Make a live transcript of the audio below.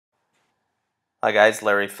Hi guys,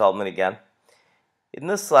 Larry Feldman again. In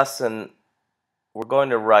this lesson, we're going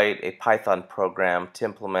to write a Python program to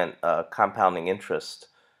implement compounding interest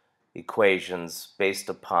equations based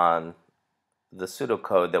upon the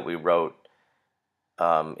pseudocode that we wrote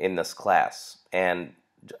in this class. And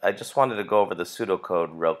I just wanted to go over the pseudocode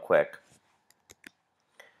real quick.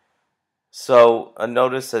 So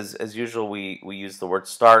notice as usual we use the word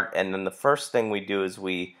start, and then the first thing we do is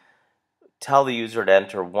we tell the user to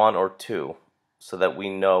enter 1 or 2 so that we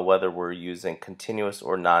know whether we're using continuous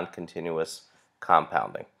or non-continuous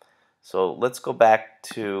compounding. So let's go back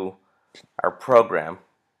to our program,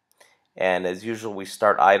 and as usual we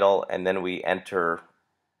start idle and then we enter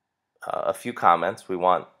a few comments. We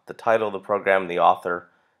want the title of the program, the author,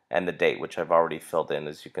 and the date, which I've already filled in,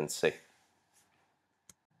 as you can see.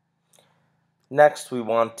 Next, we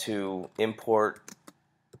want to import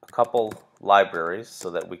a couple libraries so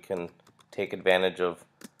that we can take advantage of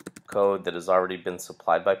code that has already been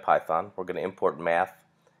supplied by Python. We're going to import math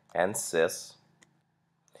and sys.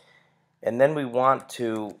 And then we want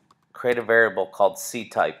to create a variable called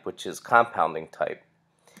ctype, which is compounding type.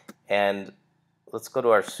 And let's go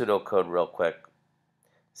to our pseudocode real quick.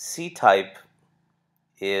 Ctype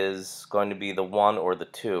is going to be the 1 or the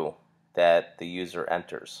 2 that the user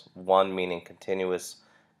enters. 1 meaning continuous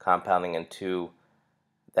compounding, and 2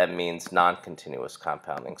 that means non-continuous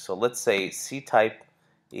compounding. So let's say ctype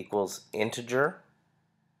equals integer,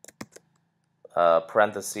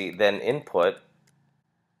 parenthesis, then input,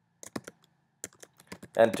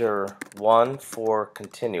 enter 1 for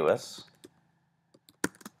continuous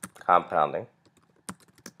compounding,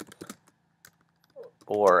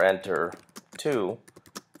 or enter 2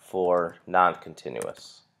 for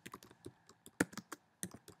non-continuous.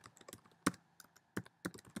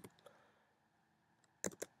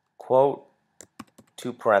 Quote,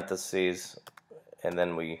 2 parentheses, and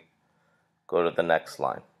then we go to the next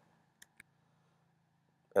line.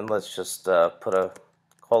 And let's just put a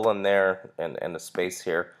colon there and a space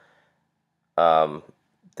here.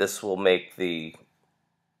 This will make the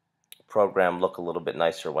program look a little bit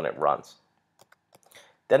nicer when it runs.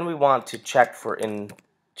 Then we want to check for an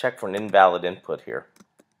invalid input here.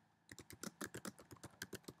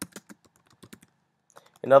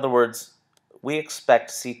 In other words, we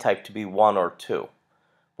expect ctype to be 1 or 2.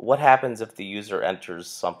 But what happens if the user enters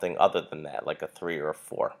something other than that, like a 3 or a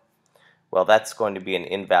 4? Well, that's going to be an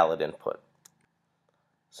invalid input.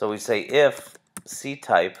 So we say if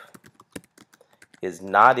ctype is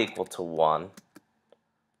not equal to 1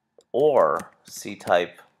 or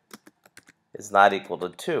ctype is not equal to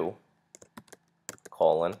 2,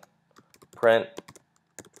 colon, print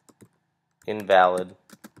invalid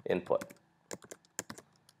input.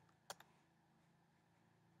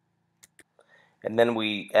 And then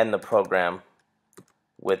we end the program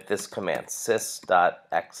with this command,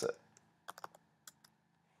 sys.exit.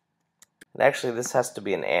 And actually this has to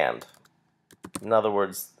be an AND. In other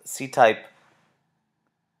words, ctype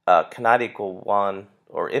cannot equal 1,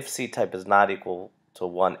 or if ctype is not equal to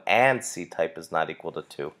 1 and ctype is not equal to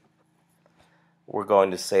 2, we're going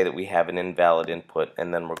to say that we have an invalid input,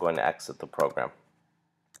 and then we're going to exit the program.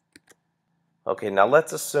 Okay, now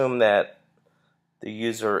let's assume that the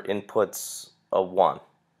user inputs a 1.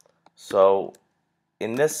 So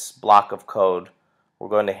in this block of code, we're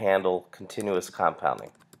going to handle continuous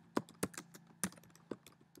compounding.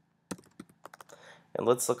 And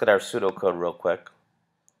let's look at our pseudocode real quick.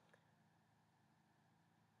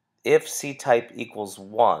 If ctype equals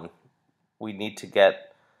 1, we need to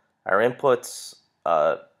get our inputs,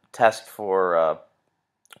 test for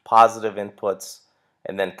positive inputs,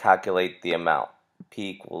 and then calculate the amount.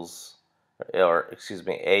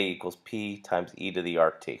 A equals P times e to the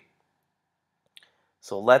RT.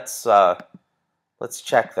 So let's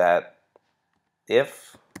check that.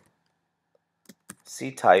 If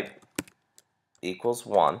ctype equals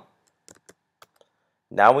 1,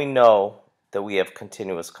 now we know that we have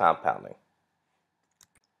continuous compounding.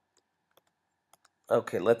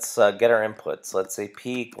 Okay, let's get our inputs. Let's say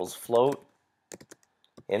P equals float,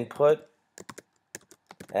 input,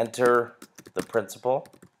 enter the principal,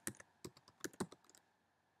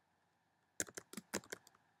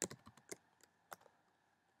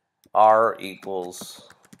 R equals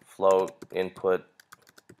float, input,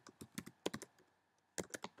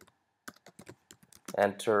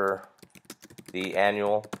 enter the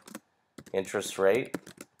annual interest rate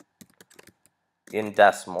in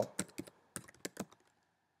decimal,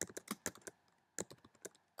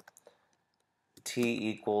 T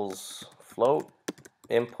equals float,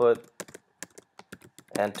 input,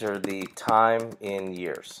 enter the time in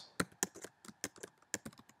years.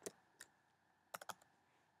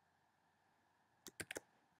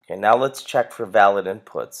 Okay, now let's check for valid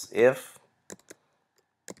inputs. If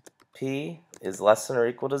P is less than or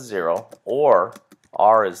equal to 0, or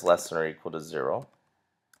R is less than or equal to 0,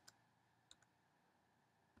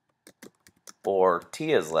 or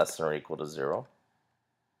T is less than or equal to 0,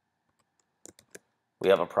 we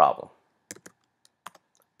have a problem,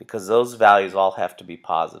 because those values all have to be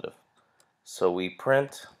positive. So we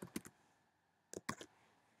print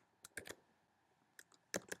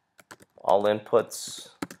all inputs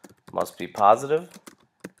must be positive,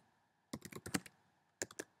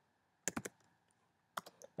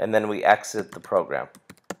 and then we exit the program.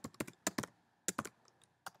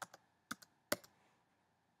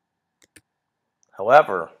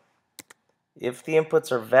 However, if the inputs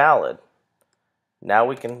are valid, now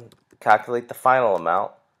we can calculate the final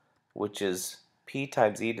amount, which is P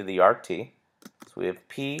times e to the RT. So we have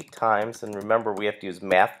P times, and remember we have to use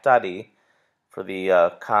math.e for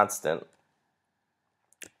the constant,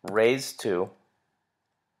 raised to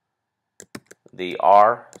the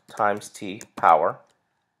R times T power,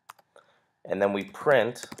 and then we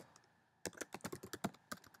print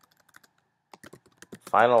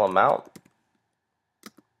final amount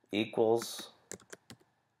equals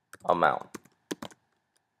amount.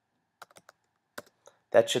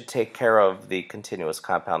 That should take care of the continuous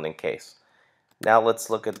compounding case. Now let's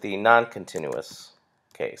look at the non-continuous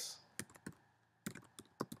case.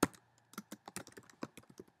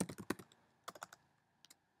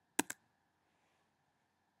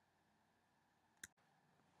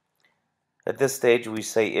 At this stage we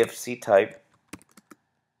say if C-type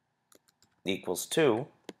equals 2,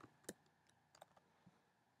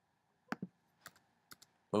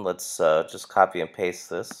 and let's just copy and paste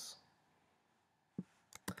this,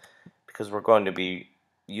 because we're going to be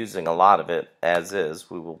using a lot of it as is.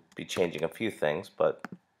 We will be changing a few things, but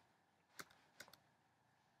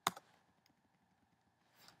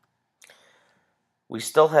we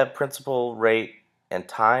still have principal rate and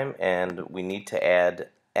time, and we need to add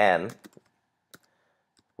n,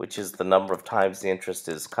 which is the number of times the interest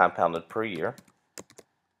is compounded per year.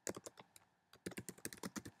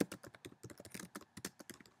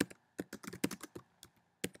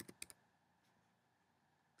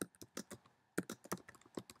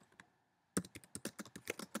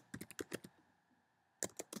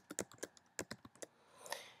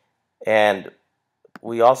 And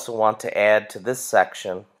we also want to add to this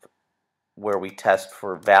section where we test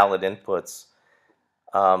for valid inputs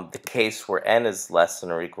the case where n is less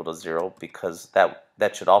than or equal to 0, because that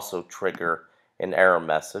should also trigger an error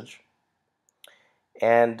message.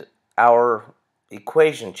 And our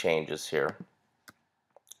equation changes here.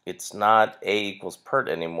 It's not a equals pert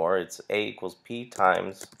anymore. It's a equals p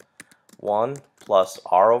times 1 plus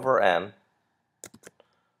r over n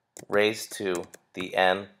raised to the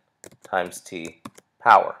n times t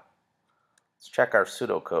power. Let's check our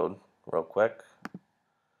pseudocode real quick.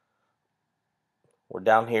 We're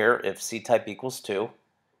down here. If C-type equals 2,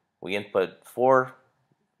 we input 4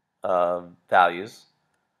 values.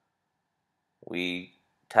 We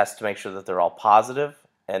test to make sure that they're all positive,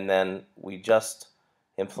 and then we just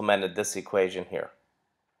implemented this equation here.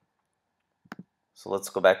 So let's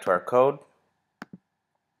go back to our code.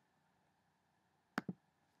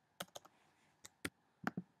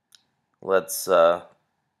 Let's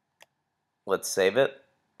save it,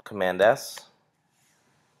 Command S,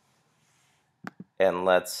 and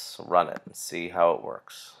let's run it and see how it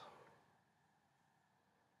works.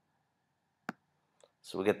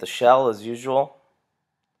 So we get the shell as usual.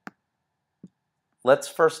 Let's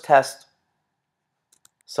first test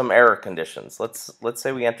some error conditions. Let's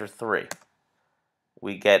say we enter 3.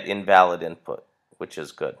 We get invalid input, which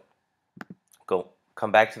is good.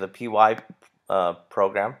 Come back to the PY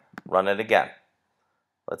program, run it again.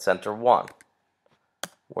 Let's enter 1.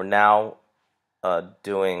 We're now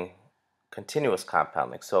doing continuous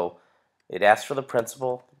compounding. So it asks for the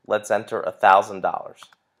principal. Let's enter $1,000.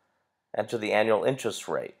 Enter the annual interest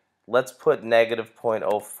rate. Let's put negative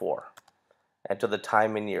 0.04. Enter the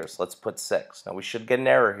time in years. Let's put 6. Now we should get an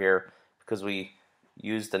error here because we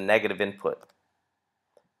used a negative input.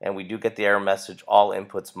 And we do get the error message, all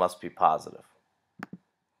inputs must be positive.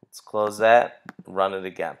 Let's close that, run it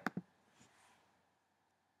again.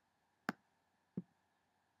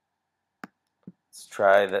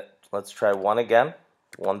 Let's try 1 again.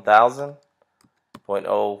 1,000,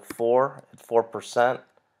 0.04 at 4%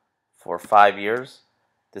 for 5 years.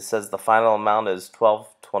 This says the final amount is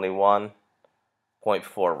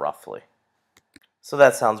 1221.4 roughly. So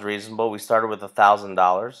that sounds reasonable. We started with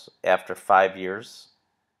 $1,000. After 5 years,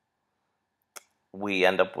 we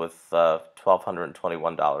end up with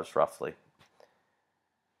 $1,221 roughly.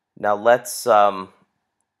 Now let's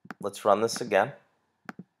Let's run this again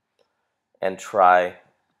and try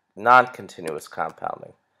non-continuous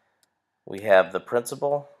compounding. We have the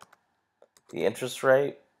principal, the interest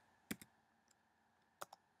rate,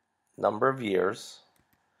 number of years,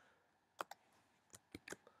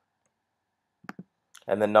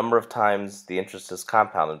 and the number of times the interest is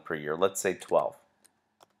compounded per year. Let's say 12.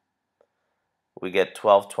 We get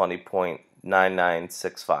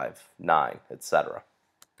 1220.99659, etc.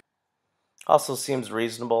 Also seems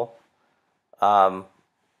reasonable.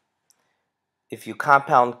 If you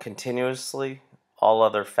compound continuously, all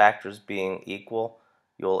other factors being equal,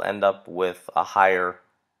 you'll end up with a higher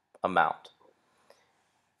amount.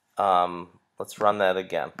 Let's run that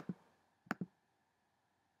again.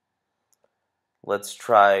 Let's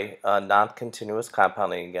try non-continuous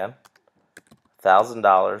compounding again. $1,000,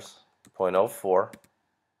 0.04,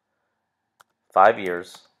 5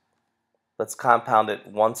 years. Let's compound it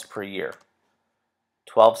once per year.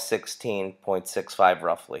 1216.65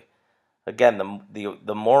 roughly. Again,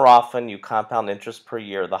 the more often you compound interest per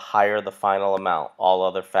year, the higher the final amount, all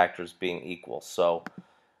other factors being equal. So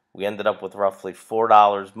we ended up with roughly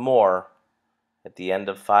 $4 more at the end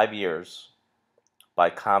of 5 years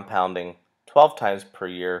by compounding 12 times per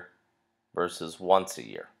year versus once a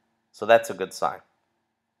year. So that's a good sign.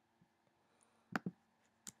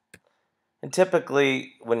 And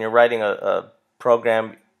typically, when you're writing a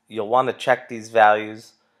program, you'll want to check these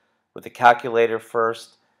values with the calculator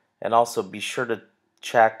first, and also be sure to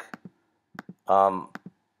check a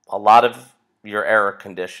lot of your error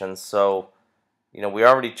conditions. So, we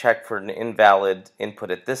already checked for an invalid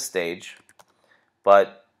input at this stage,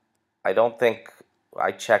 but I don't think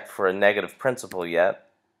I checked for a negative principal yet.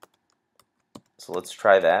 So let's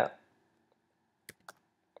try that.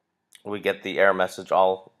 We get the error message,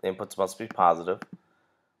 all inputs must be positive.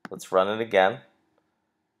 Let's run it again.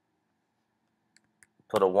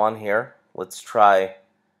 Put a 1 here. Let's try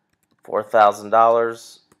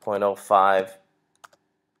 $4,000, 0.05.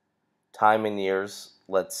 Time in years,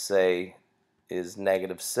 let's say, is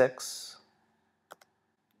 -6.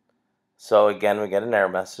 So again, we get an error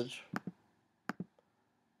message.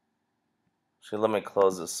 Actually, let me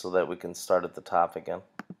close this so that we can start at the top again.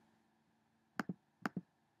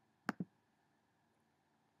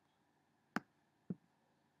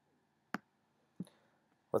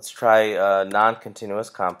 Let's try non-continuous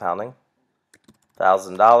compounding.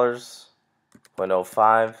 $1,000,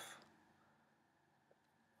 0.05,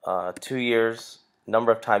 2 years,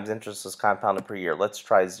 number of times interest is compounded per year. Let's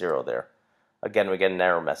try 0 there. Again, we get an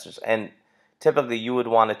error message. And typically, you would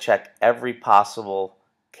want to check every possible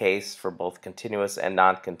case for both continuous and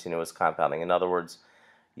non-continuous compounding. In other words,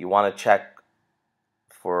 you want to check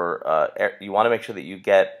for, you want to make sure that you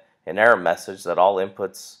get an error message that all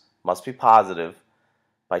inputs must be positive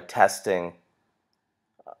by testing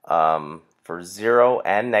for 0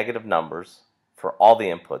 and negative numbers for all the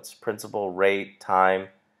inputs, principal, rate, time,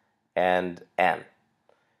 and n.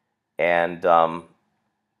 And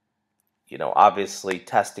obviously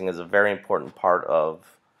testing is a very important part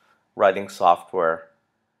of writing software,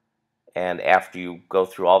 and after you go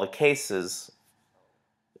through all the cases,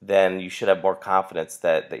 then you should have more confidence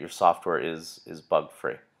that your software is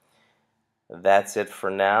bug-free. That's it for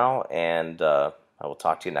now, and I will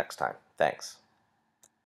talk to you next time. Thanks.